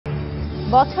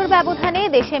বছর ব্যবধানে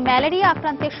দেশে ম্যালেরিয়া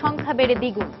আক্রান্তের সংখ্যা বেড়ে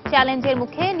দ্বিগুণ। চ্যালেঞ্জের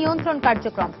মুখে নিয়ন্ত্রণ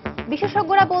কার্যক্রম।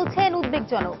 বিশেষজ্ঞরা বলছেন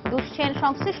উদ্বেগজনক, দুষছেন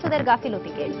সংশ্লিষ্টদের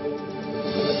গাফিলতিকে।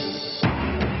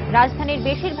 রাজধানীর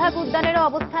বেশিরভাগ উদ্যানেরও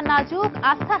অবস্থা নাজুক,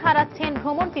 আস্থা হারাচ্ছেন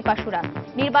ভ্রমণ পিপাসুরা।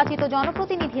 নির্বাচিত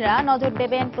জনপ্রতিনিধিরা নজর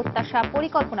দেবেন প্রত্যাশা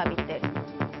পরিকল্পনাবিদদের।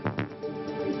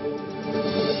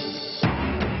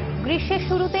 গ্রীষ্মের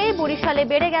শুরুতেই বরিশালে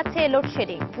বেড়ে গেছে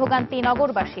লোডশেডিং, ভোগান্তি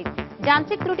নগরবাসীর।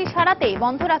 যান্ত্রিক ত্রুটি সারাতেই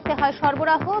বন্ধ রাখতে হয়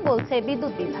সরবরাহ, বলছে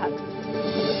বিদ্যুৎ বিভাগ।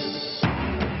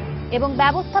 এবং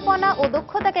ব্যবস্থাপনা ও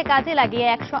দক্ষতাকে কাজে লাগিয়ে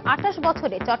 128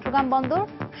 বছরে চট্টগ্রাম বন্দর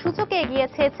সূচকে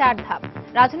এগিয়েছে 4 ধাপ।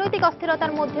 রাজনৈতিক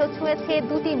অস্থিরতার মধ্যেও ছুঁয়েছে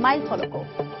 2টি মাইল ফলকও।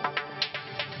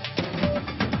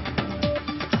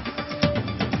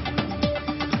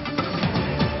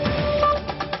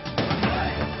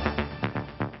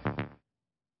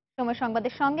 সময়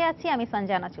সংবাদের সঙ্গে আছি আমি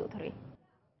সঞ্জানা চৌধুরী।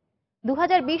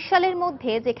 2020 সালের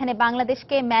মধ্যে যেখানে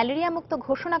বাংলাদেশকে ম্যালেরিয়া মুক্ত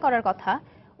ঘোষণা করার কথা,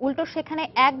 উল্টো সেখানে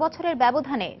 1 বছরের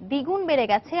ব্যবধানে দ্বিগুণ বেড়ে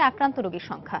গেছে আক্রান্ত রোগীর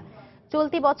সংখ্যা।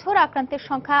 চলতি বছর আক্রান্তের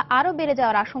সংখ্যা আরও বেড়ে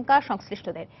যাওয়ার আশঙ্কা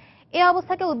সংশ্লিষ্টদের। এই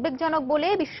অবস্থাকে উদ্বেগজনক বলে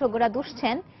বিশেষজ্ঞরা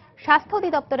দুষছেন স্বাস্থ্য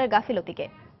অধিদপ্তরের গাফিলতিকে।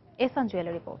 এহসান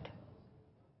জুয়েলের রিপোর্ট।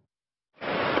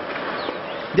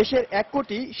 দেশের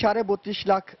 1,32,00,000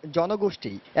 লাখ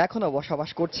জনগোষ্ঠী এখনো বসবাস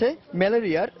করছে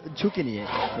ম্যালেরিয়ার ঝুঁকি নিয়ে।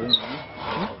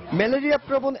 ম্যালেরিয়া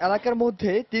প্রবণ এলাকার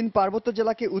মধ্যে 3 পার্বত্য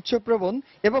জেলাকে উচ্চ প্রবণ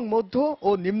এবং মধ্য ও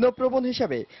নিম্ন প্রবণ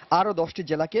হিসাবে আরও 10টি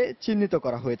জেলাকে চিহ্নিত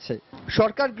করা হয়েছে।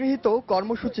 সরকার গৃহীত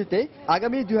কর্মসূচিতে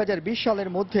আগামী 2020 সালের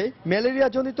মধ্যে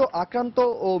ম্যালেরিয়াজনিত আক্রান্ত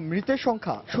ও মৃতের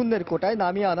সংখ্যা শূন্যের কোটায়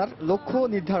নামিয়ে আনার লক্ষ্য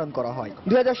নির্ধারণ করা হয়।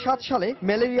 2007 সালে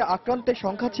ম্যালেরিয়া আক্রান্তের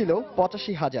সংখ্যা ছিল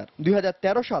 85,000।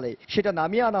 2013 সালে সেটা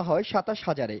নামিয়ে আনা হয়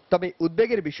 27,000-এ। তবে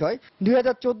উদ্বেগের বিষয়,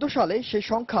 2014 সালে সেই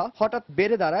সংখ্যা হঠাৎ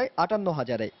বেড়ে দাঁড়ায়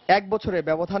 58,000-এ। 1 বছরের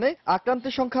ব্যবধানে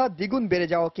আক্রান্তের সংখ্যা দ্বিগুণ বেড়ে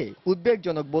যাওয়াকে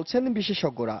উদ্বেগজনক বলছেন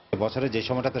বিশেষজ্ঞরা। বছরে যে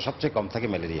সময়টাতে সবচেয়ে কম থাকে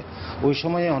ম্যালেরিয়া, ওই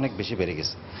সময়ে অনেক বেশি বেড়ে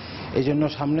গেছে। এই জন্য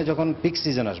সামনে যখন পিক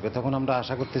সিজন আসবে তখন আমরা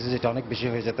আশা করতেছি যে এটা অনেক বেশি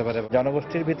হয়ে যেতে পারে।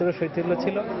 জনগোষ্ঠীর ভিতরে শৈথিল্য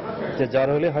ছিল যে জ্বর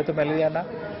হলে হয়তো ম্যালেরিয়া না,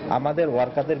 আমাদের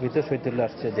ওয়ার্কারদের ভিতরে শৈথিল্য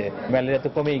আসছে যে ম্যালেরিয়া তো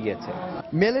কমেই গিয়েছে।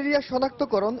 ম্যালেরিয়া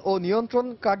শনাক্তকরণ ও নিয়ন্ত্রণ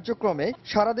কার্যক্রমে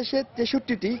সারা দেশে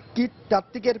 63টি কিট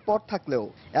তাত্ত্বিকের পদ থাকলেও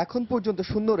এখন পর্যন্ত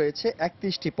শূন্য রয়েছে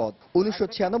 31টি পদ।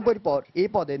 1996 পর এই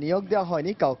পদে নিয়োগ দেওয়া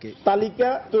হয়নি কাউকে। তালিকা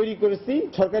তৈরি করেছি,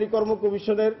 সরকারি কর্ম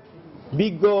কমিশনের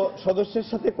বিজ্ঞ সদস্যের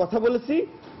সাথে কথা বলেছি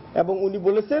এবং উনি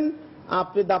বলেছেন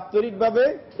আপনি দাপ্তরিকভাবে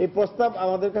এই প্রস্তাব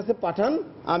আমাদের কাছে পাঠান,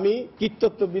 আমি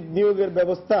কীটতত্ত্ববিদ নিয়োগের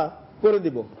ব্যবস্থা করে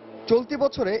দিব। চলতি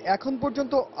বছরে এখন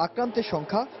পর্যন্ত আক্রান্তের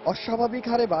সংখ্যা অস্বাভাবিক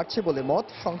হারে বাড়ছে বলে মত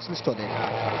সংশ্লিষ্টদের।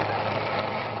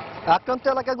 আক্রান্ত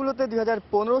এলাকাগুলোতে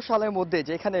 2015 সালের মধ্যে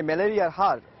যেখানে ম্যালেরিয়ার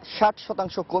হার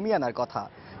 60% কমিয়ে আনার কথা,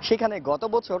 সেখানে গত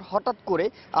বছর হঠাৎ করে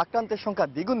আক্রান্তের সংখ্যা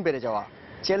দ্বিগুণ বেড়ে যাওয়া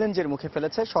চ্যালেঞ্জের মুখে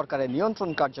ফেলেছে সরকারের নিয়ন্ত্রণ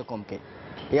কার্যক্রমকে।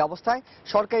 এই অবস্থায়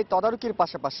সরকারি তদারকির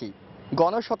পাশাপাশি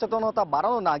গণসচেতনতা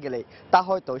বাড়ানো না গেলে তা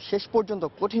হয়তো শেষ পর্যন্ত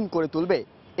কঠিন করে তুলবে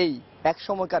এই এক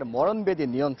সময়কার মরণবেদী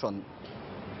নিয়ন্ত্রণ।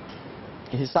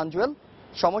 এহসান জুয়েল,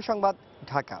 সময় সংবাদ,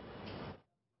 ঢাকা।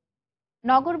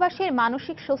 নগরবাসীর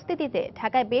মানসিক স্বস্তি দিতে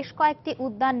ঢাকায় বেশ কয়েকটি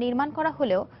উদ্যান নির্মাণ করা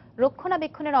হলেও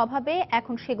রক্ষণাবেক্ষণের অভাবে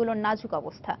এখন সেগুলোর নাজুক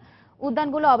অবস্থা।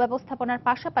 উদ্যানগুলো অব্যবস্থাপনার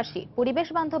পাশাপাশি পরিবেশ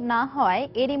বান্ধব না হওয়ায়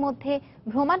এরই মধ্যে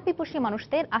ভ্রমণ পিপাসী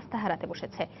মানুষদের আস্থা হারাতে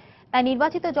বসেছে। তাই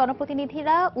নির্বাচিত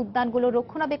জনপ্রতিনিধিরা উদ্যানগুলো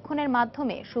রক্ষণাবেক্ষণের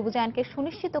মাধ্যমে সবুজায়নকে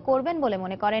সুনিশ্চিত করবেন বলে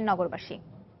মনে করেন নগরবাসী।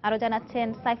 আরো জানাচ্ছেন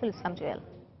সাইফুল ইসলাম জুয়েল।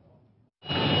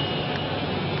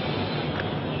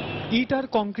 ইট আর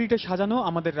কংক্রিটে সাজানো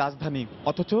আমাদের রাজধানী,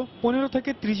 অথচ 15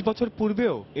 থেকে 30 বছর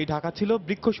পূর্বেও এই ঢাকা ছিল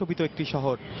বৃক্ষশোভিত একটি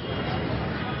শহর।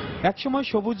 একসময়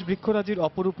সবুজ বৃক্ষরাজির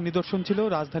অপরূপ নিদর্শন ছিল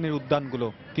রাজধানীর উদ্যানগুলো,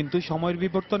 কিন্তু সময়ের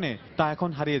বিবর্তনে তা এখন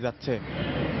হারিয়ে যাচ্ছে।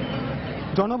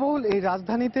 জনবহুল এই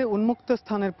রাজধানীতে উন্মুক্ত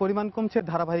স্থানের পরিমাণ কমছে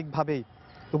ধারাবাহিকভাবেই।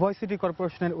 উভয় সিটি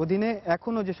কর্পোরেশনের অধীনে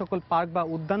এখনও যে সকল পার্ক বা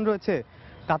উদ্যান রয়েছে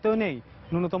তাতেও নেই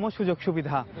ন্যূনতম সুযোগ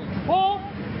সুবিধা।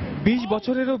 20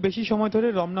 বছরেরও বেশি সময় ধরে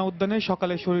রমনা উদ্যানে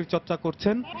সকালে শরীর চর্চা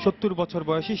করছেন 70 বছর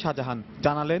বয়সী শাহজাহান।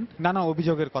 জানালেন নানা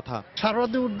অভিযোগের কথা।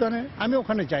 শারদী উদ্যানে আমি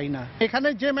ওখানে যাই না, এখানে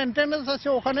যে মেনটেন্যান্স আছে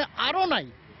ওখানে আরো নাই,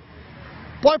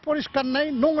 পরিষ্কার নাই,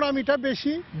 নোংরামিটা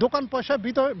বেশি, দোকান পয়সা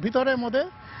ভিতরের মধ্যে,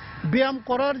 ব্যায়াম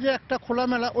করার যে একটা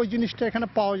খোলামেলা ওই জিনিসটা এখানে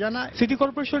পাওয়া যায় না। সিটি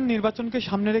কর্পোরেশন নির্বাচনকে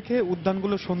সামনে রেখে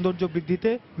উদ্যানগুলোর সৌন্দর্য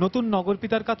বৃদ্ধিতে নতুন নগর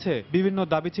পিতার কাছে বিভিন্ন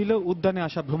দাবি ছিল উদ্যানে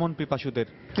আসা ভ্রমণ পিপাসুদের।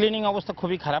 ক্লিনিং অবস্থা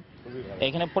খুবই খারাপ,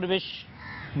 এখানে পরিবেশ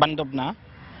বান্ধব না,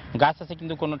 গাছ আছে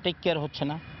কিন্তু কোনো টেক কেয়ার হচ্ছে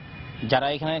না, যারা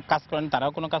এখানে কাজ করেন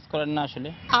তারাও কোনো কাজ করেন না। আসলে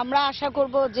আমরা আশা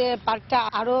করব যে পার্কটা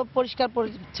আরো পরিষ্কার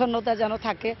পরিচ্ছন্নতা যেন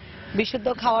থাকে, বিশুদ্ধ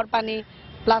খাওয়ার পানি,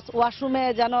 প্লাস ওয়াশরুমে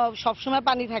যেন সবসময়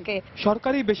পানি থাকে।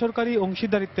 সরকারি বেসরকারি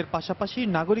অংশীদারিত্বের পাশাপাশি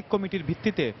নাগরিক কমিটির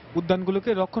ভিত্তিতে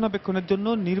উদ্যানগুলোকে রক্ষণাবেক্ষণের জন্য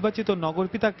নির্বাচিত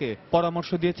নগরপিতাকে পরামর্শ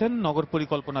দিয়েছেন নগর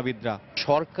পরিকল্পনাবিদরা।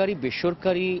 সরকারি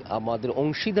বেসরকারি আমাদের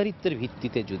অংশীদারিত্বের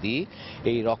ভিত্তিতে যদি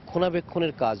এই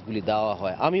রক্ষণাবেক্ষণের কাজগুলি দেওয়া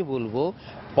হয়, আমি বলবো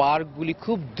পার্কগুলি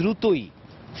খুব দ্রুতই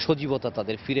সজীবতা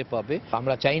তাদের ফিরে পাবে।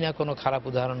 আমরা চাই না কোনো খারাপ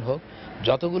উদাহরণ হোক।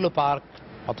 যতগুলো পার্ক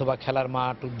অথবা খেলার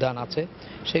মাঠ উদ্যান আছে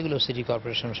সেগুলো সিটি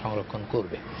কর্পোরেশন সংরক্ষণ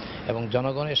করবে এবং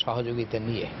জনগণের সহযোগিতা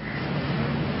নিয়ে।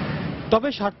 তবে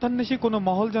স্বার্থান্বেষী কোনো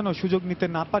মহল যেন সুযোগ নিতে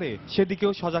না পারে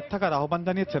সেদিকেও সজাগ থাকার আহ্বান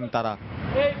জানিয়েছেন তারা।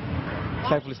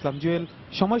 সাইফুল ইসলাম জুয়েল,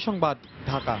 সময় সংবাদ,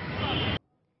 ঢাকা।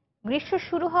 গ্রীষ্ম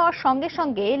শুরু হওয়ার সঙ্গে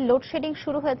সঙ্গে লোডশেডিং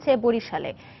শুরু হয়েছে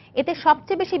বরিশালে। এতে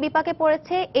সবচেয়ে বেশি বিপাকে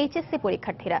পড়েছে এইচএসসি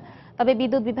পরীক্ষার্থীরা। তবে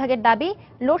বিদ্যুৎ বিভাগের দাবি,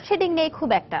 লোডশেডিং নেই খুব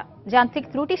একটা। যান্ত্রিক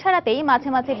ত্রুটি সারাতেই মাঝে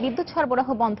মাঝে বিদ্যুৎ সরবরাহ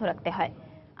বন্ধ রাখতে হয়।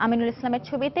 আমিনুল ইসলামের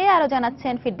ছবিতে আরো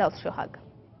জানাচ্ছেন ফিরদাউস সোহাগ।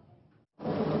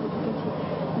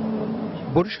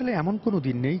 বরিশালে এমন কোনো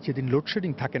দিন নেই যেদিন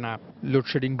লোডশেডিং থাকে না।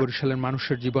 লোডশেডিং বরিশালের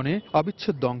মানুষের জীবনে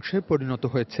অবিচ্ছেদ্য অংশে পরিণত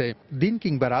হয়েছে। দিন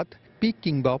কিংবা রাত, পিক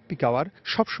কিংবা অফ পিক আওয়ার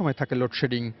সবসময় থাকে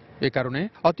লোডশেডিং। এ কারণে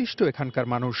অতিষ্ঠ এখানকার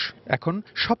মানুষ। এখন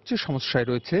সবচেয়ে সমস্যায়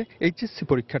রয়েছে এইচএসসি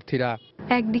পরীক্ষার্থীরা।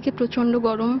 একদিকে প্রচন্ড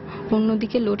গরম,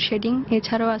 অন্যদিকে লোডশেডিং,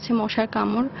 এছাড়াও আছে মশার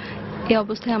কামড়। এই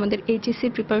অবস্থায় আমাদের এইচএসসি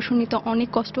প্রিপারেশন নিতে অনেক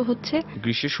কষ্ট হচ্ছে।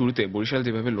 গ্রীষ্মের শুরুতে বরিশাল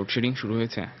যেভাবে লোডশেডিং শুরু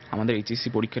হয়েছে, আমাদের এইচএসসি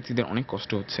পরীক্ষার্থীদের অনেক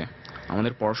কষ্ট হচ্ছে।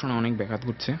 আমাদের পড়াশোনা অনেক ব্যাঘাত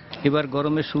ঘটছে। এবার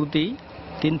গরমের শুরুতেই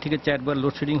 3 থেকে 4 বার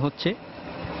লোডশেডিং হচ্ছে।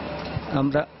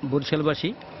 আমরা বরিশালবাসী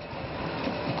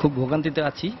খুব ভোগান্তিতে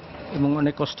আছি এবং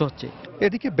অনেক কষ্ট হচ্ছে।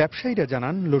 এদিকে ব্যবসায়ীরা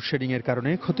জানান, লোডশেডিং এর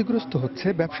কারণে ক্ষতিগ্রস্ত হচ্ছে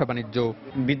ব্যবসা বাণিজ্য।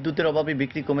 বিদ্যুতের অভাবে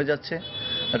বিক্রি কমে যাচ্ছে,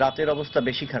 রাতের অবস্থা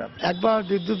বেশি খারাপ। একবার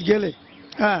বিদ্যুৎ গেলে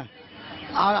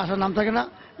আর আসার নাম থাকে না,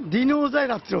 দিনেও যায়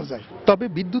রাত্রেও যায়। তবে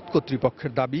বিদ্যুৎ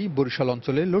কর্তৃপক্ষের দাবি, বরিশাল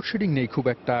অঞ্চলে লোডশেডিং নেই খুব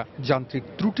একটা। যান্ত্রিক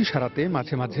ত্রুটি সারাতে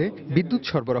মাঝে মাঝে বিদ্যুৎ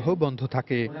সরবরাহ বন্ধ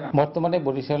থাকে। বর্তমানে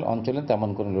বরিশাল অঞ্চলে তেমন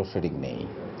কোনো লোডশেডিং নেই।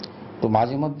 তো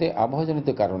মাঝে মধ্যে আবহাওয়াজনিত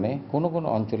কারণে কোনো কোনো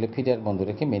অঞ্চলে ফিডার বন্ধ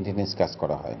রেখে মেইনটেনেন্স কাজ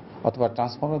করা হয়, অথবা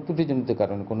ট্রান্সফরমার ত্রুটিজনিত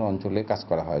কারণে কোনো অঞ্চলে কাজ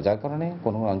করা হয়, যার কারণে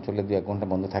কোনো অঞ্চলে 2-1 ঘন্টা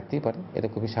বন্ধ থাকতেই পারে। এটা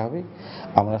খুবই স্বাভাবিক।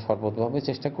 আমরা সর্বতভাবে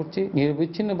চেষ্টা করছি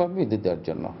নিরবিচ্ছিন্নভাবে বিদ্যুৎ দেওয়ার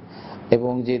জন্য,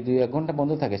 এবং যে 2-1 ঘন্টা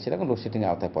বন্ধ থাকে সেটা কোনো লোডশেডিং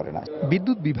আওতায় পড়ে না।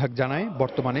 বিদ্যুৎ বিভাগ জানায়,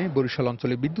 বর্তমানে বরিশাল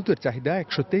অঞ্চলে বিদ্যুতের চাহিদা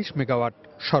 123 মেগাওয়াট,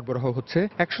 সরবরাহ হচ্ছে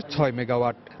 106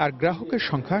 মেগাওয়াট, আর গ্রাহকের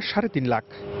সংখ্যা 3.5 লাখ।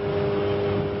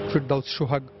 ফিরদাউস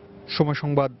সোহাগ, সময়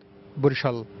সংবাদ,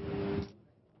 বরিশাল।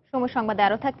 সময় সংবাদে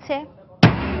আরো থাকছে,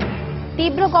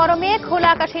 তীব্র গরমে খোলা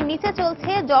আকাশের নিচে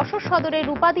চলছে যশোর সদরের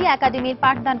রূপাদি একাডেমির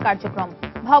পাঠদান কার্যক্রম।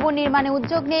 ভবন নির্মাণে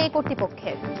উদ্যোগ নেই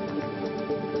কর্তৃপক্ষের।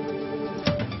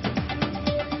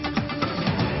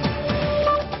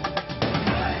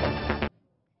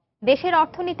 দেশের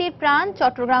অর্থনীতির প্রাণ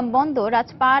চট্টগ্রাম বন্দর আজ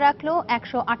পা রাখল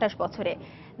 128 বছরে।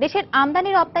 দেশের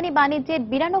আমদানি রপ্তানি বাণিজ্যের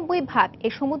 92%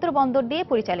 এই সমুদ্র বন্দর দিয়ে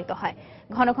পরিচালিত হয়।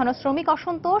 ঘন ঘন শ্রমিক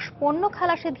অসন্তোষ, পণ্য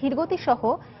খালাসে ধীরগতি সহ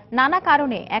নানা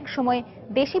কারণে একসময়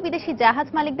দেশি বিদেশি জাহাজ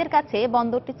মালিকদের কাছে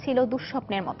বন্দরটি ছিল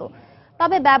দুঃস্বপ্নের মতো।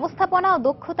 তবে ব্যবস্থাপনা ও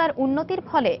দক্ষতার উন্নতির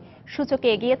ফলে সূচকে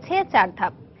এগিয়েছে 4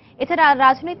 ধাপ। এছাড়া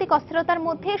রাজনৈতিক অস্থিরতার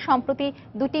মধ্যে সম্প্রতি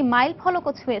 2টি মাইল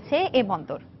ফলকও ছুঁয়েছে এ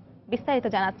বন্দর। বিস্তারিত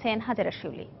জানাচ্ছেন হাজেরা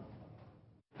শিউলি।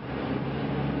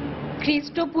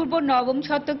 খ্রিস্টপূর্ব 9ম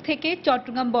শতক থেকে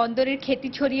চট্টগ্রাম বন্দরের খ্যাতি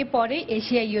ছড়িয়ে পড়ে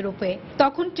এশিয়া ইউরোপে।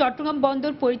 তখন চট্টগ্রাম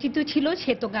বন্দর পরিচিত ছিল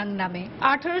শ্বেতগাং নামে।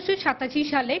 1887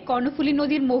 সালে কর্ণফুলী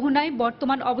নদীর মোহনায়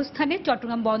বর্তমান অবস্থানে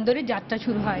চট্টগ্রাম বন্দরে যাত্রা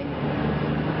শুরু হয়।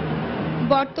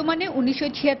 বর্তমানে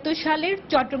 1976 সালের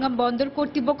চট্টগ্রাম বন্দর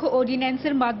কর্তৃপক্ষ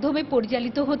অর্ডিন্যান্সের মাধ্যমে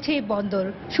পরিচালিত হচ্ছে এই বন্দর।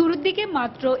 শুরুর দিকে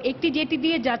মাত্র একটি জেটি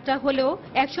দিয়ে যাত্রা হলেও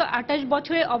 128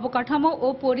 বছরে অবকাঠামো ও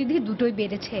পরিধি দুটোই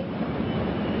বেড়েছে।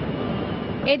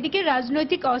 এদিকে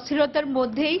রাজনৈতিক অস্থিরতার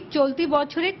মধ্যেই চলতি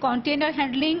বছরে কন্টেইনার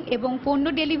হ্যান্ডলিং এবং পণ্য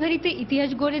ডেলিভারিতে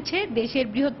ইতিহাস গড়েছে দেশের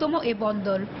বৃহত্তম এ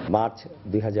বন্দর। মার্চ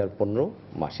 2015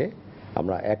 মাসে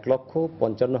আমরা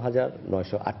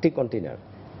 1,55,908টি কন্টেইনার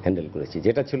হ্যান্ডেল করেছি,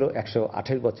 যেটা ছিল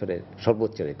 128 বছরের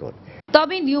সর্বোচ্চ রেকর্ড।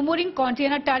 তবে নিউমোরিং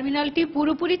কন্টেইনার টার্মিনালটি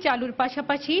পুরোপুরি চালুর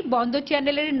পাশাপাশি বন্দর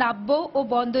চ্যানেলের নাব্য ও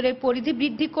বন্দরের পরিধি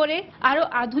বৃদ্ধি করে আরও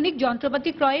আধুনিক যন্ত্রপাতি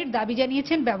ক্রয়ের দাবি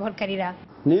জানিয়েছেন ব্যবহারকারীরা।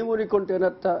 নিউমোরিং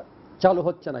কন্টেইনারটা চালু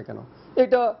হচ্ছে না কেন?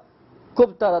 এটা খুব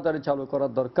তাড়াতাড়ি চালু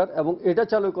করার দরকার, এবং এটা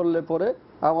চালু করলে পরে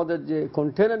আমাদের যে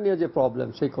কন্টেনার নিয়ে যে প্রবলেম,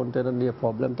 সেই কন্টেনার নিয়ে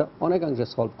প্রবলেমটা অনেকাংশে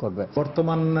সলভ করবে।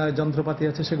 বর্তমান যন্ত্রপাতি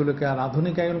আছে সেগুলোকে আর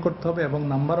আধুনিকায়ন করতে হবে এবং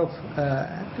number of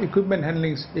equipment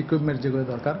handling equipment যেগুলো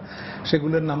দরকার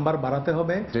সেগুলোর নাম্বার বাড়াতে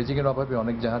হবে। ড্রেজিং এর অভাবে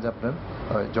অনেক জাহাজ আপনার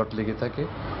জট লেগে থাকে,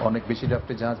 অনেক বেশি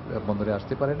ড্রাফটে জাহাজ বন্দরে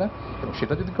আসতে পারে না, এবং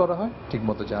সেটা যদি করা হয়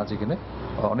ঠিকমতো জাহাজ এখানে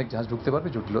অনেক জাহাজ ঢুকতে পারবে,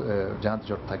 জাহাজ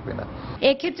জট থাকবে না।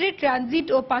 এক্ষেত্রে ট্রানজিট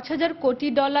ও $5,000 কোটি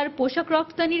পোশাক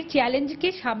রপ্তানির চ্যালেঞ্জকে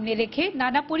সামনে রেখে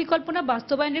নানা পরিকল্পনা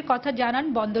বাস্তবায়নের কথা জানান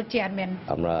বন্দর চেয়ারম্যান।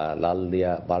 আমরা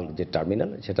লালদিয়া বাল্ক যে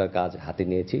টার্মিনাল সেটার কাজ হাতে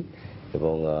নিয়েছি,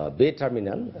 এবং বে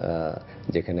টার্মিনাল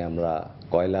যেখানে আমরা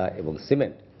কয়লা এবং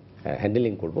সিমেন্ট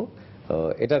হ্যান্ডেলিং করব,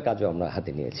 এটার কাজও আমরা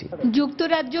হাতে নিয়েছি।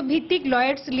 যুক্তরাজ্য ভিত্তিক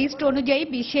লয়ার্স লিস্ট অনুযায়ী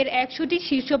বিশ্বের 100টি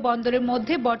শীর্ষ বন্দরের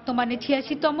মধ্যে বর্তমানে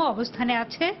 86তম অবস্থানে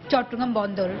আছে চট্টগ্রাম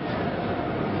বন্দর।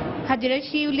 হাজিরা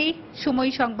শিউলি,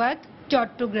 সময় সংবাদ,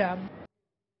 চট্টগ্রাম।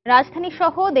 রাজধানী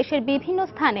সহ দেশের বিভিন্ন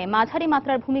স্থানে মাঝারি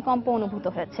মাত্রার ভূমিকম্প অনুভূত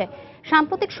হয়েছে।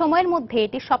 সাম্প্রতিক সময়ের মধ্যে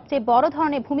এটি সবচেয়ে বড়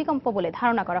ধরনের ভূমিকম্প বলে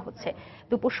ধারণা করা হচ্ছে।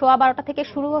 দুপুর 12:15 থেকে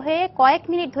শুরু হয়ে কয়েক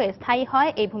মিনিট ধরে স্থায়ী হয়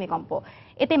এই ভূমিকম্প।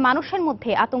 এতে মানুষের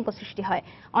মধ্যে আতঙ্ক সৃষ্টি হয়।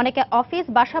 অনেকে অফিস,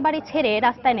 বাসাবাড়ি ছেড়ে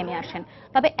রাস্তায় নেমে আসেন।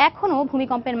 তবে এখনও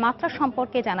ভূমিকম্পের মাত্রা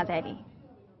সম্পর্কে জানা যায়নি।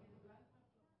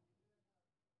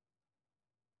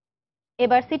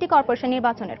 এবার সিটি কর্পোরেশন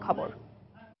নির্বাচনের খবর।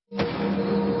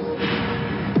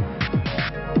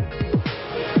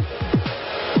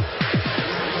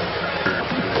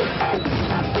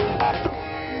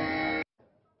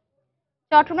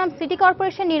 চট্টগ্রাম সিটি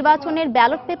কর্পোরেশন নির্বাচনের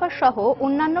ব্যালট পেপার সহ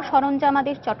অন্যান্য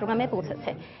সরঞ্জামাদি চট্টগ্রামে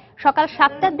পৌঁছেছে। সকাল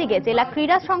 7টার দিকে জেলা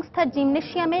ক্রীড়া সংস্থার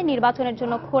জিমনেশিয়ামে নির্বাচনের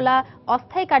জন্য খোলা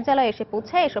অস্থায়ী কার্যালয়ে এসে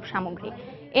পৌঁছায় এসব সামগ্রী।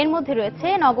 এর মধ্যে রয়েছে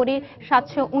নগরীর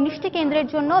 719টি কেন্দ্রের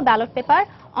জন্য ব্যালট পেপার,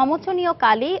 অমোচনীয়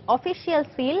কালি, অফিসিয়াল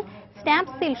সিল, স্ট্যাম্প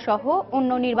সিল সহ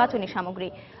অন্য নির্বাচনী সামগ্রী।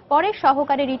 পরে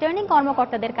সহকারী রিটার্নিং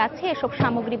কর্মকর্তাদের কাছে এসব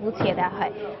সামগ্রী বুঝিয়ে দেওয়া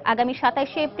হয়। আগামী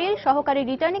 27শে এপ্রিল সহকারী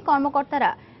রিটার্নিং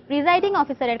কর্মকর্তারা প্রিজাইডিং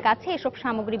অফিসারের কাছে এসব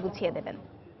সামগ্রী বুঝিয়ে দেবেন।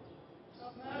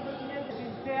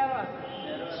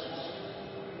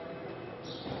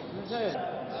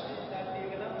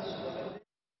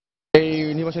 এই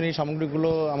নির্বাচনী সামগ্রীগুলো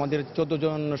আমাদের 14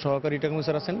 জন সহকারী রিটার্নিং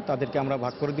অফিসার আছেন, তাদেরকে আমরা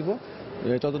ভাগ করে দিব।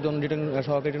 14 জন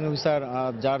সহকারী রিটার্নিং অফিসার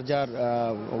যার যার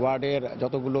ওয়ার্ডের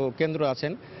যতগুলো কেন্দ্র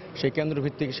আছেন সেই কেন্দ্র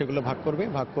ভিত্তিক সেগুলো ভাগ করবে।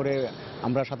 ভাগ করে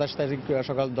আমরা 27 তারিখ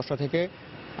সকাল 10টা থেকে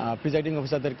প্রিজাইডিং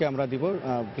অফিসারদেরকে আমরা দিব।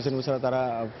 প্রিজাইডিং অফিসার তারা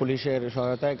পুলিশের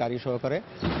সহায়তায় গাড়ি সহকারে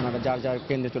আপনারা যার যার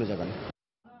কেন্দ্রে চলে যাবেন।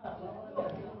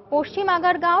 পশ্চিম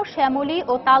আগারগাঁও, শ্যামলী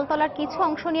ও তালতলার কিছু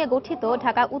অংশ নিয়ে গঠিত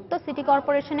ঢাকা উত্তর সিটি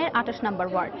কর্পোরেশনের 28 নম্বর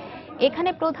ওয়ার্ড। এখানে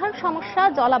প্রধান সমস্যা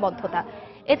জলাবদ্ধতা।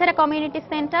 এছাড়া কমিউনিটি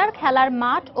সেন্টার, খেলার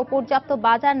মাঠ ও পর্যাপ্ত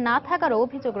বাজার না থাকারও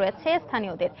অভিযোগ রয়েছে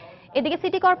স্থানীয়দের। এদিকে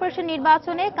সিটি কর্পোরেশন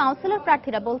নির্বাচনে কাউন্সিলর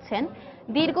প্রার্থীরা বলছেন,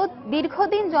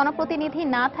 দীর্ঘদিন জনপ্রতিনিধি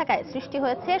না থাকায় সৃষ্টি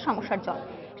হয়েছে সমস্যার জল।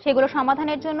 সেগুলো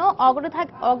সমাধানের জন্য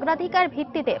অগ্রাধিকার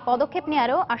ভিত্তিতে পদক্ষেপ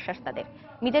নেওয়ারও আশ্বাস তাদের।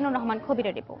 মিজানুর রহমান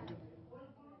খবিরের রিপোর্ট।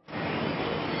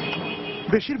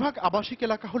 বেশিরভাগ আবাসিক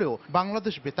এলাকা হলেও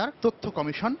বাংলাদেশ বেতার, তথ্য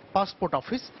কমিশন, পাসপোর্ট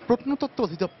অফিস, প্রত্নতত্ত্ব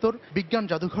অধিদপ্তর, বিজ্ঞান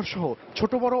জাদুঘর সহ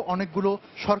ছোট বড় অনেকগুলো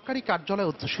সরকারি কার্যালয়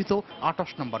অধ্যুষিত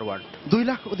 28 নম্বর ওয়ার্ড। 2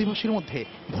 লাখ অধিবাসীর মধ্যে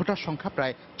ভোটার সংখ্যা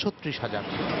প্রায় 36,000।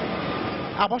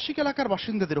 আবাসিক এলাকার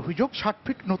বাসিন্দাদের অভিযোগ, 60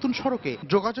 ফিট নতুন সড়কে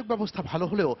যোগাযোগ ব্যবস্থা ভালো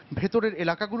হলেও ভেতরের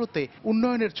এলাকাগুলোতে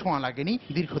উন্নয়নের ছোঁয়া লাগেনি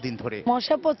দীর্ঘদিন ধরে।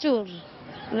 মশা প্রচুর,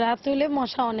 রাত হলে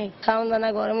মশা অনেক, খাওয়া দাওয়া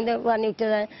গরমে পানি উঠে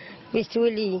যায়, বৃষ্টি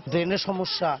হইলি ড্রেনের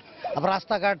সমস্যা, আবার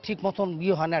রাস্তাঘাট ঠিক মতন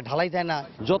হয় না, ঢালাই দেয় না,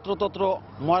 যত্রতত্র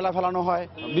ময়লা ফেলানো হয়,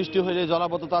 বৃষ্টি হলে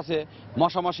জলাবদ্ধতা আছে,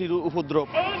 মশামাছির উপদ্রব।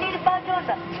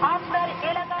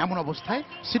 এমন অবস্থায়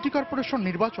সিটি কর্পোরেশন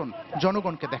নির্বাচন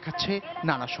জনগণকে দেখাচ্ছে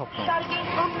নানা স্বপ্ন।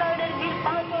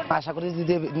 আশা করি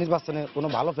যদি নির্বাচনে কোনো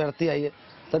ভালো প্রার্থী আইয়ে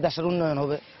তা দেশের উন্নয়ন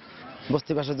হবে,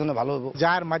 বস্তিবাসের জন্য ভালো হবে।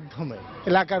 যার মাধ্যমে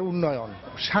এলাকার উন্নয়ন,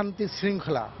 শান্তি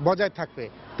শৃঙ্খলা বজায় থাকবে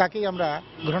তাকেই আমরা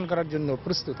গ্রহণ করার জন্য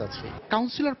প্রস্তুত আছি।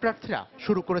 কাউন্সিলর প্রার্থীরা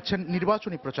শুরু করেছেন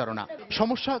নির্বাচনী প্রচারণা।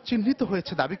 সমস্যা চিহ্নিত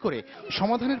হয়েছে দাবি করে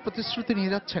সমাধানের প্রতিশ্রুতি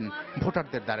নিয়ে যাচ্ছেন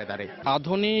ভোটারদের দ্বারে দ্বারে।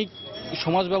 আধুনিক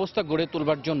সমাজ ব্যবস্থা গড়ে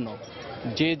তোলবার জন্য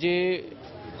যে যে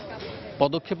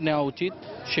পদক্ষেপ নেওয়া উচিত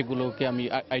সেগুলোকে আমি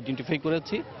আইডেন্টিফাই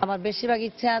করেছি। আমার বেশিরভাগ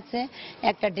ইচ্ছা আছে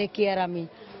একটা ডে কেয়ার আমি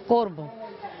করব,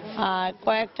 আর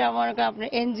কয়েকটা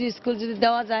আপনার এনজিও স্কুল যদি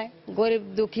দেওয়া যায়, গরিব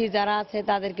দুঃখী যারা আছে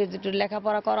তাদেরকে যদি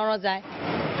লেখাপড়া করানো যায়।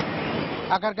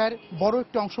 আগারগাঁয়ের বড়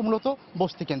একটি অংশ মূলত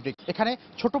বস্তি কেন্দ্রিক। এখানে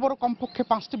ছোট বড় কমপক্ষে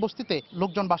 5টি বস্তিতে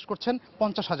লোকজন বাস করছেন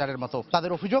 50,000-এর মতো।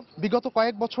 তাদের অভিযোগ, বিগত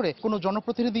কয়েক বছরে কোনো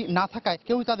জনপ্রতিনিধি না থাকায়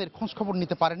কেউই তাদের খোঁজ খবর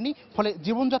নিতে পারেননি, ফলে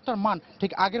জীবনযাত্রার মান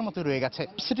ঠিক আগের মতোই রয়ে গেছে।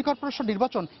 সিটি কর্পোরেশন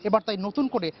নির্বাচন এবার তাই নতুন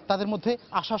করে তাদের মধ্যে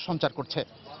আশার সঞ্চার করছে।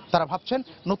 তারা ভাবছেন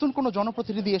নতুন কোনো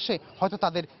জনপ্রতিনিধি এসে হয়তো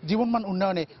তাদের জীবনমান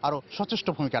উন্নয়নে আরও সচেষ্ট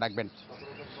ভূমিকা রাখবেন।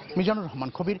 মিজানুর রহমান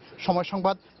কবির, সময়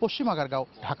সংবাদ, পশ্চিম আগারগাঁও,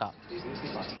 ঢাকা।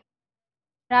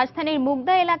 রাজধানীর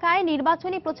মুগদা এলাকায়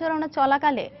নির্বাচনী প্রচারণা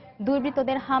চলাকালে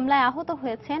দুর্বৃত্তদের হামলায় আহত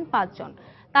হয়েছেন 5 জন।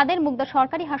 তাদের মুগদা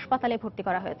সরকারি হাসপাতালে ভর্তি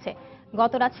করা হয়েছে।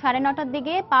 গত রাত 9:30টার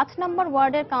দিকে 5 নম্বর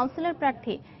ওয়ার্ডের কাউন্সিলর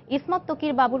প্রার্থী ইসমত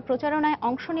তকির বাবুর প্রচারণায়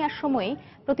অংশ নেওয়ার সময়ই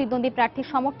প্রতিদ্বন্দ্বী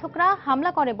প্রার্থীর সমর্থকরা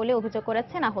হামলা করে বলে অভিযোগ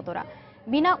করেছেন আহতরা।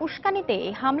 বিনা উস্কানিতে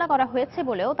এই হামলা করা হয়েছে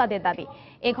বলেও তাদের দাবি।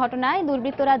 এ ঘটনায়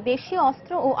দুর্বৃত্তরা দেশীয়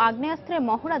অস্ত্র ও আগ্নেয়াস্ত্রের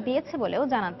মহড়া দিয়েছে বলেও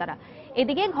জানান তারা।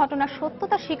 এদিকে ঘটনার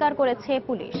সত্যতা স্বীকার করেছে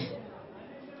পুলিশ।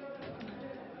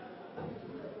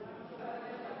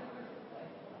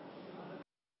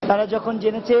 তারা যখন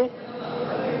জেনেছে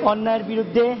অন্যায়ের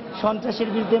বিরুদ্ধে, সন্ত্রাসের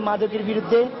বিরুদ্ধে, মাদকের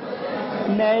বিরুদ্ধে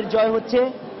ন্যায়ের জয় হচ্ছে,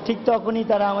 ঠিক তখনই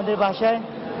তারা আমাদের বাসায়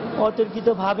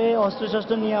অতর্কিতভাবে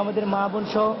অস্ত্রশস্ত্র নিয়ে আমাদের মা বোন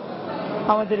সহ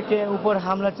আমাদেরকে উপর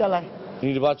হামলা চালায়।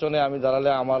 নির্বাচনে আমি দাঁড়ালে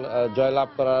আমার জয়লাভ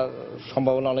করার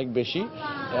সম্ভাবনা অনেক বেশি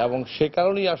এবং সে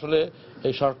কারণেই আসলে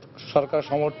এই সরকার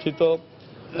সমর্থিত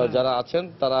যারা আছেন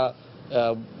তারা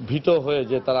ভীত হয়ে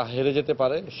যে তারা হেরে যেতে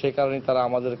পারে, সে কারণেই তারা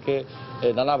আমাদেরকে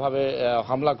নানাভাবে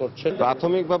হামলা করছে।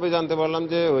 প্রাথমিকভাবে জানতে পারলাম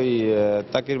যে ওই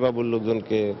তাকির বাবুর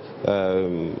লোকজনকে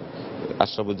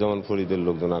আশরাফুজ্জামান ফরিদের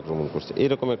লোকজন আক্রমণ করছে,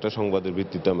 এরকম একটা সংবাদের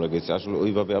ভিত্তিতে আমরা গেছি। আসলে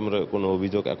ওইভাবে আমরা কোনো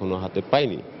অভিযোগ এখনো হাতে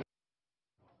পাইনি।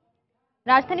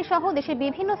 রাজধানী সহ দেশের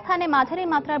বিভিন্ন স্থানে মাঝারি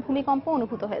মাত্রার ভূমিকম্প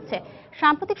অনুভূত হয়েছে।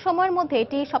 সাম্প্রতিক সময়ের মধ্যে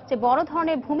এটি সবচেয়ে বড়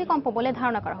ধরনের ভূমিকম্প বলে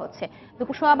ধারণা করা হচ্ছে।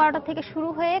 দুপুর 12:15 থেকে শুরু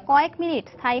হয়ে কয়েক মিনিট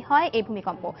স্থায়ী হয় এই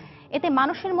ভূমিকম্প। এতে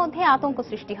মানুষের মধ্যে আতঙ্ক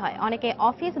সৃষ্টি হয়। অনেকে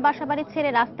অফিস, বাসাবাড়ি ছেড়ে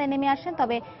রাস্তায় নেমে আসেন,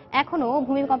 তবে এখনো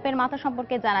ভূমিকম্পের মাত্রা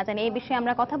সম্পর্কে জানা যায়নি। এই বিষয়ে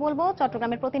আমরা কথা বলবো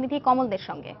চট্টগ্রামের প্রতিনিধি কমল দের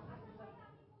সঙ্গে।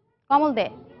 কমল দে,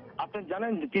 আপনি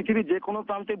জানেন পৃথিবীর যে কোনো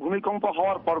প্রান্তে ভূমিকম্প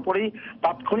হওয়ার পরপরই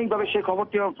তাৎক্ষণিকভাবে সেই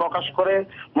খবরটি প্রকাশ করে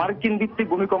মার্কিন ভিত্তিক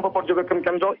ভূমিকম্প পর্যবেক্ষণ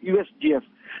কেন্দ্র ইউএসজিএফ।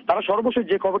 তারা সর্বশেষ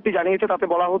যে খবরটি জানিয়েছে তাতে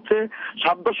বলা হচ্ছে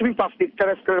 7.5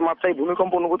 রিক্টার স্কেলের মাত্রায়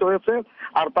ভূমিকম্প অনুভূত হয়েছে।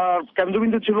 আর তার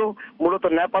কেন্দ্রবিন্দু ছিল মূলত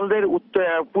নেপালের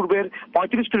পূর্বের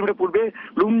 35 কিলোমিটার পূর্বে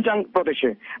লুমজাং প্রদেশে।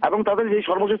 এবং তাদের যে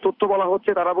সর্বশেষ তথ্য বলা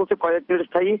হচ্ছে, তারা বলছে কয়েক মিনিট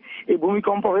স্থায়ী এই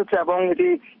ভূমিকম্প হয়েছে এবং এটি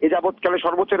এ যাবৎকালে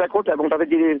সর্বোচ্চ রেকর্ড। এবং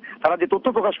তারা যে তথ্য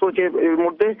প্রকাশ করেছে এর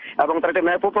মধ্যে, এবং তারা একটা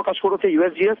ম্যাপও প্রকাশ করেছে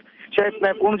ইউএসজিএস, সেই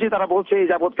ম্যাপ অনুযায়ী তারা বলছে এই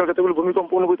যাবৎকালে যতগুলো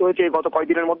ভূমিকম্প অনুভূত হয়েছে গত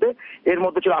কয়েকদিনের মধ্যে, এর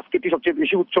মধ্যে ছিল আজকেরটি সবচেয়ে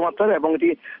বেশি উচ্চমাত্রার এবং এটি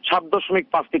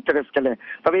 7.5 রিক্টার স্কেলে।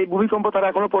 তবে এই ভূমিকম্প তারা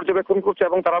এখনো পর্যবেক্ষণ করছে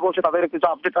এবং তারা বলছে তাদের কিছু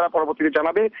আপডেট তারা পরবর্তীতে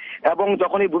জানাবে। এবং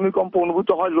যখন এই ভূমিকম্প অনুভূত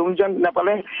হয় লুমজাং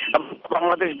নেপালে,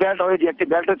 বাংলাদেশ বেল্ট হয়ে যে একটি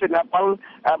বেল্ট হচ্ছে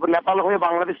নেপাল হয়ে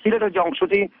বাংলাদেশ সিলেটের যে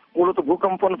অংশটি মূলত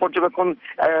ভূকম্পন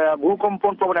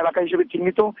প্রবণ এলাকা হিসেবে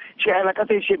চিহ্নিত, সেই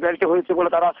এলাকাতেই সেই বেল্টে হয়েছে বলে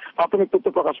তারা প্রাথমিক তথ্য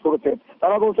প্রকাশ করেছে।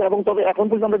 তারা বলছে এবং তবে এখন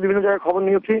পর্যন্ত আমরা বিভিন্ন জায়গায় খবর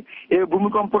নিয়েছি এই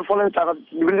ভূমিকম্পের ফলে তারা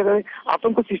বিভিন্ন জায়গায়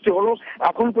আতঙ্ক সৃষ্টি হলো।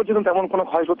 এখন পর্যন্ত তেমন কোনো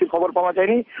ক্ষয়ক্ষতির খবর পাওয়া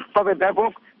যায়নি। তবে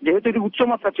ব্যাপক যেহেতু এটি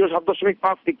উচ্চমাত্রা ছিল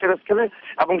 7.5 রিক্টার স্কেলে,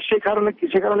 এবং সে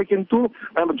কারণে কিন্তু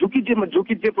ঝুঁকির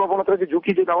যে প্রবণতা, যে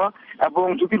ঝুঁকি যে দেওয়া এবং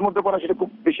ঝুঁকির মধ্যে পড়া সেটা খুব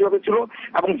বেশিভাবে ছিল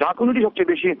এবং ঝাঁকুনিটি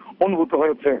সবচেয়ে বেশি অনুভূত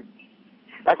হয়েছে।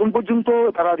 এখন পর্যন্ত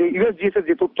তারা যে ইউএসজিএস এর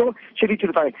যে তথ্য সেটি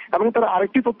ছিল তাই। এবং তারা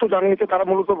আরেকটি তথ্য জানিয়েছে, তারা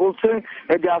মূলত বলছে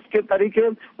যে আজকের তারিখে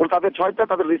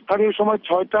তাদের স্থানীয় সময়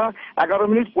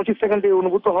 6:11:25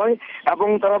 অনুভূত হয়। এবং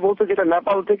তারা বলছে যেটা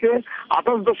নেপাল থেকে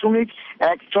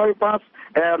 28.165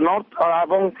 নর্থ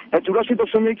এবং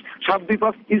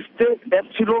 84.725 ইস্টে ডেপ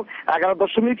ছিল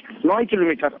 11.9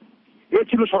 কিলোমিটার। এ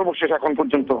ছিল সর্বশেষ এখন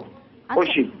পর্যন্ত।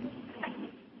 ঐশী।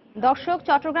 দর্শক,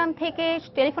 চট্টগ্রাম থেকে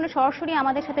টেলিফোনে সরাসরি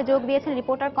আমাদের সাথে যোগ দিয়েছেন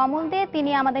রিপোর্টার কমল দে।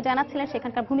 তিনি আমাদের জানাচ্ছিলেন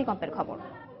সেখানকার ভূমিকম্পের খবর।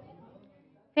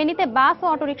 ফেনীতে বাস ও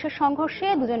অটোরিকশার সংঘর্ষে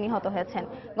 2 জন নিহত হয়েছেন।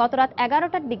 গত রাত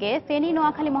 11টার দিকে ফেনী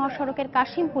নোয়াখালী মহাসড়কের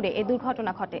কাশিমপুরে এই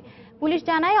দুর্ঘটনা ঘটে। পুলিশ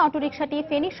জানায় অটোরিকশাটি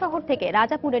ফেনী শহর থেকে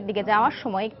রাজাপুরের দিকে যাওয়ার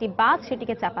সময় একটি বাস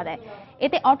সেটিকে চাপা দেয়।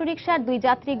 এতে অটোরিকশার 2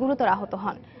 যাত্রী গুরুতর আহত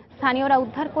হন। স্থানীয়রা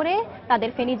উদ্ধার করে তাদের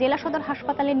ফেনী জেলা সদর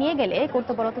হাসপাতালে নিয়ে গেলে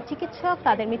কর্তব্যরত চিকিৎসক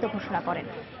তাদের মৃত ঘোষণা করেন।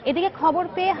 এদিকে খবর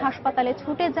পেয়ে হাসপাতালে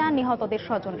ছুটে যান নিহতদের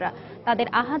স্বজনরা। তাদের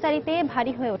আহাজারিতে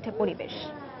ভারী হয়ে ওঠে পরিবেশ।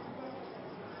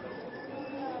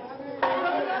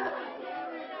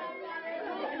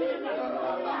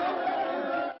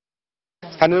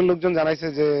 স্থানীয় লোকজন জানাইছে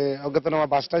যে অজ্ঞাতনামা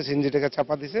বাসটায় সিএনজিটাকে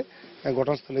চাপা দিছে,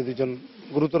 ঘটনাস্থলে 2 জন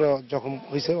গুরুতর জখম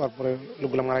হয়েছে, তারপরে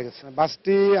লোকগুলো মারা গেছে।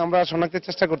 বাসটি আমরা শনাক্তের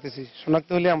চেষ্টা করতেছি, শনাক্ত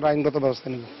হলে আমরা আইনগত ব্যবস্থা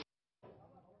নেব।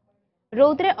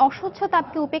 রৌদ্রের অসহ্য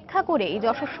তাপকে উপেক্ষা করেই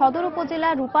যশোর সদর উপজেলা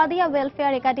রূপাদিয়া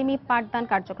ওয়েলফেয়ার একাডেমি পাঠদান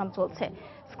কার্যক্রম চলছে।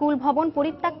 স্কুল ভবন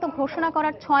পরিত্যক্ত ঘোষণা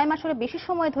করার 6 মাসের বেশি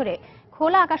সময় ধরে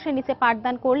খোলা আকাশের নিচে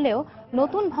পাঠদান করলেও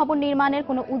নতুন ভবন নির্মাণের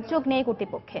কোনো উদ্যোগ নেই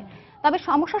কর্তৃপক্ষে। তবে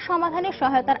সমস্যা সমাধানে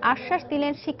সহায়তার আশ্বাস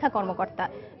দিলেন শিক্ষা কর্মকর্তা।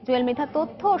 জুয়েল মৃধা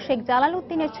তথ্য ও শেখ জালাল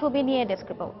উদ্দিনের ছবি নিয়ে ডেস্ক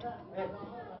রিপোর্ট।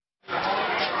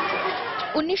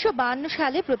 1952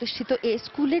 সালে প্রতিষ্ঠিত এ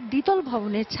স্কুলের দ্বিতল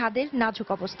ভবনের ছাদের নাজুক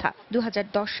অবস্থা।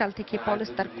 2010 সাল থেকে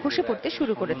পলেস্তার খসে পড়তে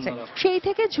শুরু করেছে। সেই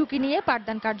থেকে ঝুঁকি নিয়ে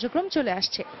পাঠদান কার্যক্রম চলে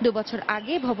আসছে। 2 বছর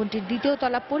আগে ভবনটির দ্বিতীয়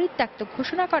তলা পরিত্যক্ত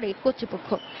ঘোষণা করে কর্তৃপক্ষ।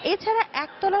 এছাড়া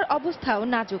একতলার অবস্থাও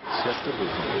নাজুক,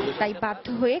 তাই বাধ্য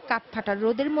হয়ে কাঠফাটা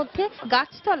রোদের মধ্যে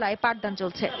গাছতলায় পাঠদান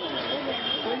চলছে।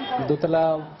 দোতলা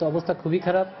অবস্থা খুবই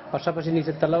খারাপ, পাশাপাশি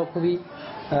নিচের তলাও খুবই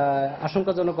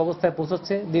আশঙ্কাজনক অবস্থায়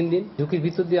পৌঁছচ্ছে। দিন দিন ঝুঁকির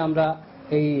ভিতর দিয়ে আমরা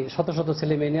এই শত শত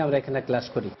ছেলে মেয়ে নিয়ে আমরা এখানে ক্লাস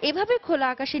করি। এভাবে খোলা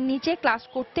আকাশের নিচে ক্লাস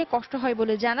করতে কষ্ট হয়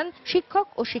বলে জানান শিক্ষক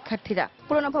ও শিক্ষার্থীরা।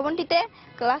 পুরোনো ভবনটিতে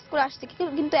ক্লাস করে আসছে,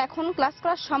 কিন্তু এখন ক্লাস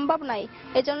করা সম্ভব নয়।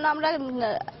 এজন্য আমরা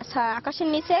আকাশের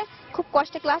নিচে খুব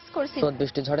কষ্টে ক্লাস করছি।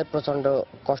 বৃষ্টি ঝড়ে প্রচন্ড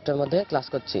কষ্টের মধ্যে ক্লাস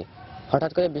করছি।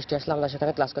 হঠাৎ করে বৃষ্টি আসলে আমরা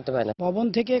সেখানে ক্লাস করতে পারি না। ভবন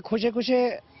থেকে খসে খসে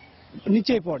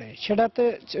নিচে পড়ে, সেটাতে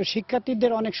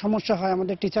শিক্ষার্থীদের অনেক সমস্যা হয়,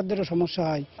 আমাদের টিচারদেরও সমস্যা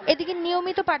হয়। এদিকে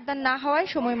নিয়মিত পাঠদান না হওয়ায়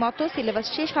সময় মতো সিলেবাস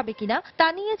শেষ হবে কিনা তা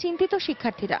নিয়ে চিন্তিত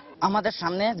শিক্ষার্থীরা। আমাদের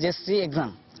সামনে জেএসসি এক্সাম,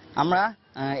 আমরা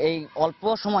এই অল্প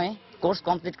সময়ে কোর্স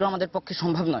কমপ্লিট করা আমাদের পক্ষে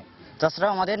সম্ভব নয়।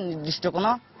 তাছাড়াও আমাদের নির্দিষ্ট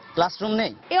কোনো ক্লাসরুম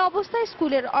নেই। এ অবস্থায়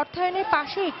স্কুলের অর্থায়নের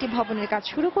পাশে একটি ভবনের কাজ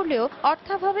শুরু করলেও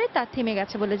অর্থাভাবে তা থেমে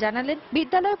গেছে বলে জানালেন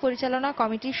বিদ্যালয় পরিচালনা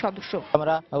কমিটির সদস্য।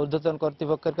 আমরা ঊর্ধ্বতন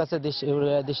কর্তৃপক্ষের কাছে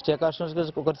দৃষ্টি আকর্ষণ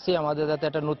করছি আমাদের যাতে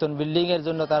একটা নতুন বিল্ডিং এর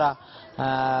জন্য তারা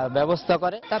ব্যবস্থা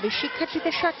করে। তবে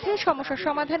শিক্ষার্থীদের স্বার্থে সমস্যা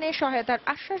সমাধানে সহায়তার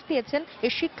আশ্বাস দিয়েছেন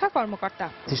এই শিক্ষা কর্মকর্তা।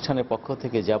 প্রতিষ্ঠানের পক্ষ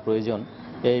থেকে যা প্রয়োজন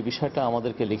এই বিষয়টা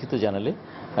আমাদেরকে লিখিত জানালে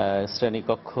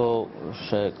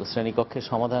শ্রেণীকক্ষের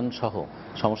সমাধান সহ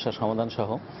সমস্যার সমাধান সহ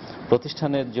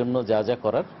প্রতিষ্ঠানের জন্য যা যা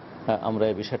করার আমরা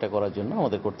এই বিষয়টা করার জন্য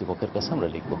আমাদের কর্তৃপক্ষের কাছে আমরা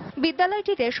লিখব।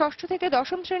 বিদ্যালয়টিতে 6ষ্ঠ থেকে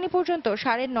 10ম শ্রেণী পর্যন্ত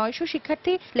 950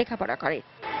 শিক্ষার্থী লেখাপড়া করে।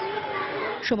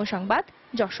 সময় সংবাদ,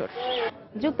 যশোর।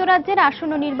 যুক্তরাজ্যের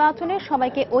আসন্ন নির্বাচনে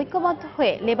সবাইকে ঐক্যবদ্ধ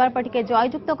হয়ে লেবার পার্টিকে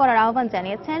জয়যুক্ত করার আহ্বান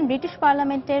জানিয়েছেন ব্রিটিশ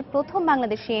পার্লামেন্টের প্রথম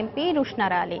বাংলাদেশি এমপি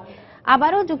রুশনারা আলী।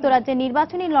 আবারও যুক্তরাজ্যের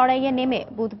নির্বাচনী লড়াইয়ে নেমে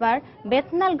বুধবার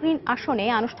বেথনাল গ্রিন আসনে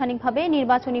আনুষ্ঠানিকভাবে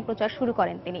নির্বাচনী প্রচার শুরু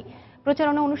করেন তিনি।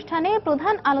 প্রচারণা অনুষ্ঠানে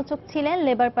প্রধান আলোচক ছিলেন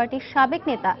লেবার পার্টির সাবেক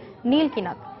নেতা নীল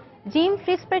কিনক। জিম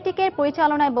ফ্রিসপ্রেটিকের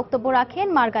পরিচালনায় বক্তব্য রাখেন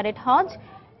মার্গারেট হজ,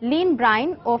 লিন ব্রাইন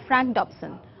ও ফ্র্যাঙ্ক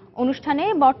ডবসন। অনুষ্ঠানে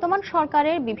বর্তমান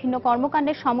সরকারের বিভিন্ন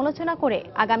কর্মকাণ্ডের সমালোচনা করে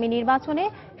আগামী নির্বাচনে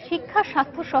শিক্ষা,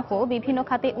 স্বাস্থ্য সহ বিভিন্ন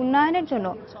খাতে উন্নয়নের জন্য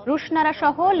রুশনারা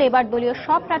সহ লেবার দলীয়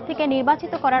সব প্রার্থীকে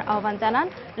নির্বাচিত করার আহ্বান জানান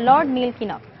লর্ড নীল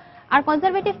কিনক। আর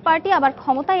কনজারভেটিভ পার্টি আবার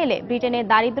ক্ষমতায় এলে ব্রিটেনের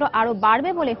দারিদ্র্য আরও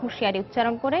বাড়বে বলে হুঁশিয়ারি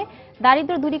উচ্চারণ করে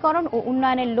দারিদ্র্য দূরীকরণ ও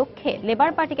উন্নয়নের লক্ষ্যে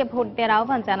লেবার পার্টিকে ভোট দেওয়ার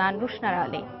আহ্বান জানান রুশনারা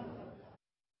আলী।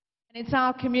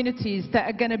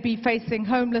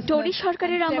 টরি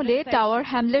সরকারের আমলে টাওয়ার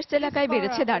হ্যামলেটস এলাকায়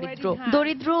বেড়েছে দারিদ্র্য।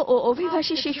 দরিদ্র ও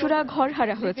অভিবাসী শিশুরা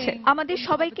ঘরহারা হয়েছে। আমাদের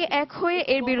সবাইকে এক হয়ে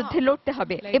এর বিরুদ্ধে লড়তে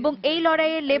হবে এবং এই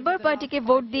লড়াইয়ে লেবার পার্টিকে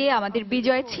ভোট দিয়ে আমাদের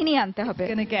বিজয় ছিনিয়ে আনতে হবে।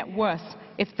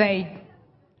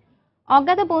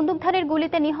 অজ্ঞাত বন্দুকধারীর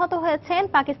গুলিতে নিহত হয়েছেন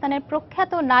পাকিস্তানের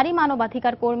প্রখ্যাত নারী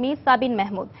মানবাধিকার কর্মী সাবিন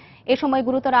মেহমুদ। এ সময়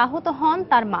গুরুতর আহত হন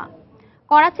তার মা।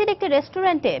 করাচির একটি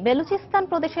রেস্টুরেন্টে বেলুচিস্তান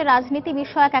প্রদেশের রাজনীতি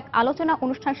বিষয়ক এক আলোচনা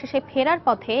অনুষ্ঠান শেষে ফেরার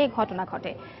পথে এই ঘটনা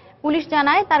ঘটে। পুলিশ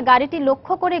জানায় তার গাড়িটি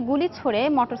লক্ষ্য করে গুলি ছোড়ে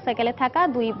মোটরসাইকেলে থাকা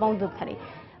 2 বন্দুকধারী।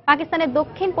 পাকিস্তানের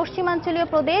দক্ষিণ পশ্চিমাঞ্চলীয়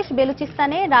প্রদেশ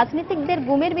বেলুচিস্তানে রাজনীতিকদের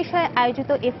গুমের বিষয়ে আয়োজিত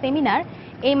এই সেমিনার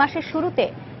এই মাসের শুরুতে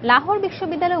লাহোর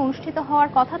বিশ্ববিদ্যালয়ে অনুষ্ঠিত হওয়ার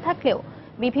কথা থাকলেও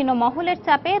বিভিন্ন মহলের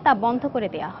চাপে তা বন্ধ করে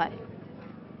দেওয়া হয়।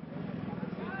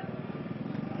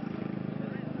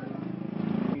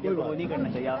 वो नहीं करना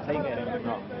चाहिए, आप सही कह रहे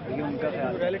हैं, लेकिन उनका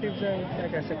ख्याल रिलेटिव्स हैं, क्या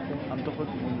कह सकते हैं, हम तो खुद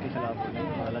उनके खिलाफ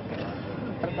गलत कह रहे हैं।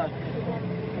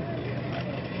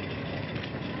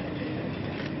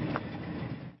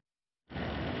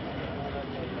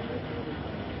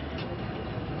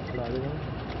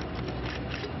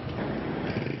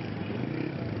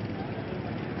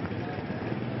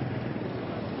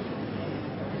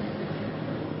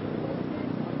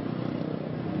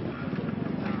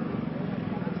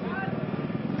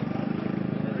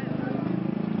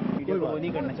 वो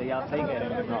नहीं करना चाहिए, आप सही कह रहे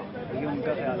हैं, लेकिन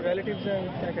उनका ख्याल रिलेटिव्स हैं,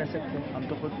 क्या कह सकते हैं, हम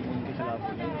तो खुद उनके खिलाफ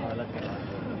गलत कह रहे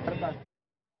हैं।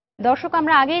 দর্শক,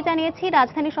 আমরা আগেই জানিয়েছি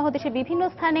রাজধানী সহ দেশের বিভিন্ন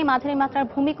স্থানে মাঝারি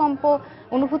মাত্রার ভূমিকম্প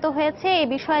অনুভূত হয়েছে। এই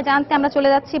বিষয়ে জানতে আমরা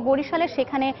চলে যাচ্ছি বরিশালে।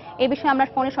 সেখানে এই বিষয়ে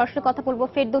আমরা ফোনে সরাসরি কথা বলবো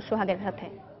ফেরদৌস সোহাগের সাথে।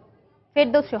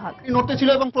 ফেরদৌস সোহাগ, নড়তে ছিল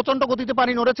এবং প্রচন্ড গতিতে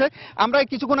পানি নড়েছে। আমরা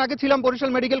কিছুক্ষণ আগে ছিলাম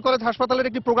বরিশাল মেডিকেল কলেজ হাসপাতালের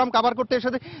একটি প্রোগ্রাম কভার করতে এসে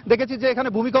দেখেছি যে এখানে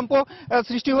ভূমিকম্প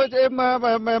সৃষ্টি হয়েছে।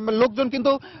 লোকজন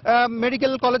কিন্তু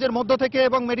মেডিকেল কলেজের মধ্য থেকে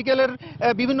এবং মেডিকেলের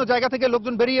বিভিন্ন জায়গা থেকে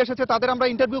লোকজন বেরিয়ে এসেছে। তাদের আমরা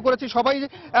ইন্টারভিউ করেছি। সবাই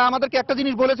আমাদেরকে একটা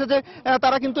জিনিস বলেছে যে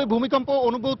তারা কিন্তু এই ভূমিকম্প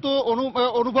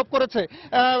অনুভব করেছে।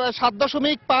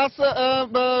 7.5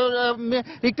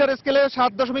 রিক্টার স্কেলে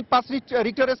 7.5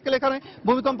 রিক্টার স্কেলে এখানে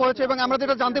ভূমিকম্প হয়েছে এবং আমরা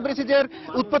যেটা জানতে পেরেছি যে এর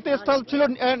উৎপত্তি স্থল ছিল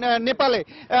নেপালে।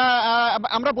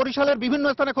 আমরা বরিশালের বিভিন্ন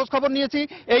স্থানে খোঁজ খবর নিয়েছি।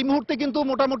 এই মুহূর্তে কিন্তু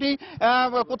মোটামুটি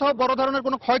কোথাও বড় ধরনের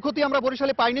কোনো ক্ষয়ক্ষতি আমরা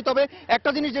বরিশালে পাইনি। তবে একটা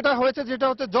জিনিস যেটা হয়েছে যেটা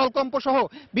হচ্ছে জলকম্প সহ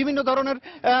বিভিন্ন ধরনের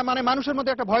মানে মানুষের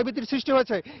মধ্যে একটা ভয়ভীতির সৃষ্টি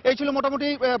হয়েছে। এই ছিল মোটামুটি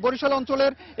বরিশাল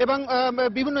অঞ্চলের এবং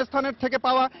বিভিন্ন স্থানের থেকে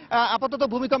পাওয়া আপাতত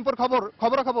ভূমিকম্পের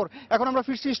খবরাখবর। এখন আমরা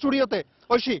ফিরছি স্টুডিওতে।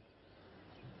 ঐশী।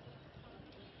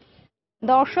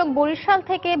 দর্শক, বরিশাল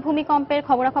থেকে ভূমিকম্পের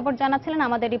খবরাখবর জানাচ্ছিলেন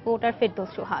আমাদের রিপোর্টার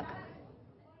ফেরদৌস সোহাগ।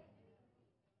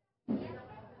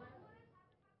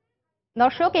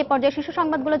 দর্শক, এই পর্যায়ে শিশু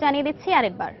সংবাদগুলো জানিয়ে দিচ্ছি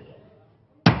আরেকবার।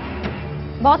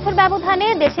 বছর ব্যবধানে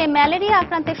দেশে ম্যালেরিয়া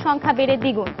আক্রান্তের সংখ্যা বেড়ে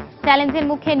দ্বিগুণ। চ্যালেঞ্জের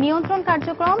মুখে নিয়ন্ত্রণ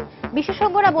কার্যক্রম,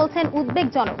 বিশেষজ্ঞরা বলছেন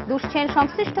উদ্বেগজনক, দুষছেন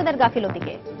সংশ্লিষ্টদের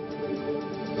গাফিলতিকে।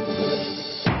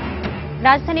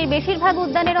 রাজধানীর বেশিরভাগ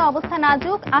উদ্যানেরও অবস্থা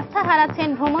নাজুক, আস্থা হারাচ্ছেন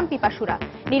ভ্রমণ পিপাসুরা।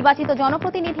 নির্বাচিত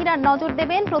জনপ্রতিনিধিরা নজর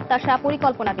দেবেন, প্রত্যাশা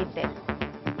পরিকল্পনাবিদদের।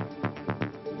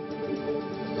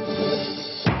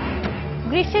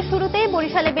 গ্রীষ্মের শুরুতেই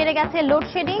বরিশালে বেড়ে গেছে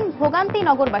লোডশেডিং, ভোগান্তি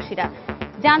নগরবাসীরা।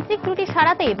 যান্ত্রিক ত্রুটি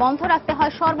সারাতেই বন্ধ রাখতে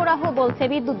হয় সরবরাহ, বলছে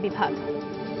বিদ্যুৎ বিভাগ।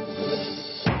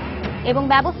 এবং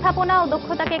ব্যবস্থাপনা ও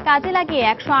দক্ষতাকে কাজে লাগিয়ে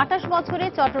 128 বছরে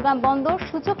চট্টগ্রাম বন্দর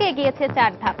সূচকে এগিয়েছে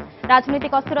 4 ধাপ।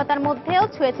 রাজনৈতিক অস্থিরতার মধ্যেও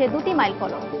ছুঁয়েছে 2টি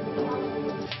মাইলফলক।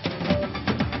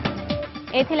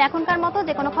 এই ছিল এখনকার মতো।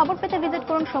 যে কোনো খবর পেতে ভিজিট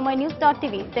করুন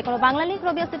সময়নিউজ.tv। যে কোনো বাংলা লিংক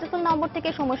রবি সিটিসেল নম্বর থেকে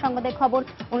সময় সংবাদের খবর,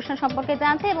 অনুষ্ঠান সম্পর্কে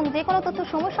জানতে এবং যে কোনো তথ্য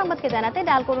সময় সংবাদকে জানাতে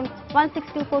ডায়াল করুন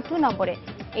 16242 নম্বরে।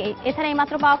 এছাড়া এই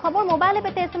মাত্র পাওয়া খবর মোবাইলে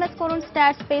পেতে SMS করুন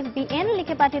 *BN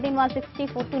লিখে পাঠিয়ে দিন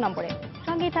 16242 নম্বরে।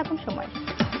 সঙ্গেই থাকুন সময়।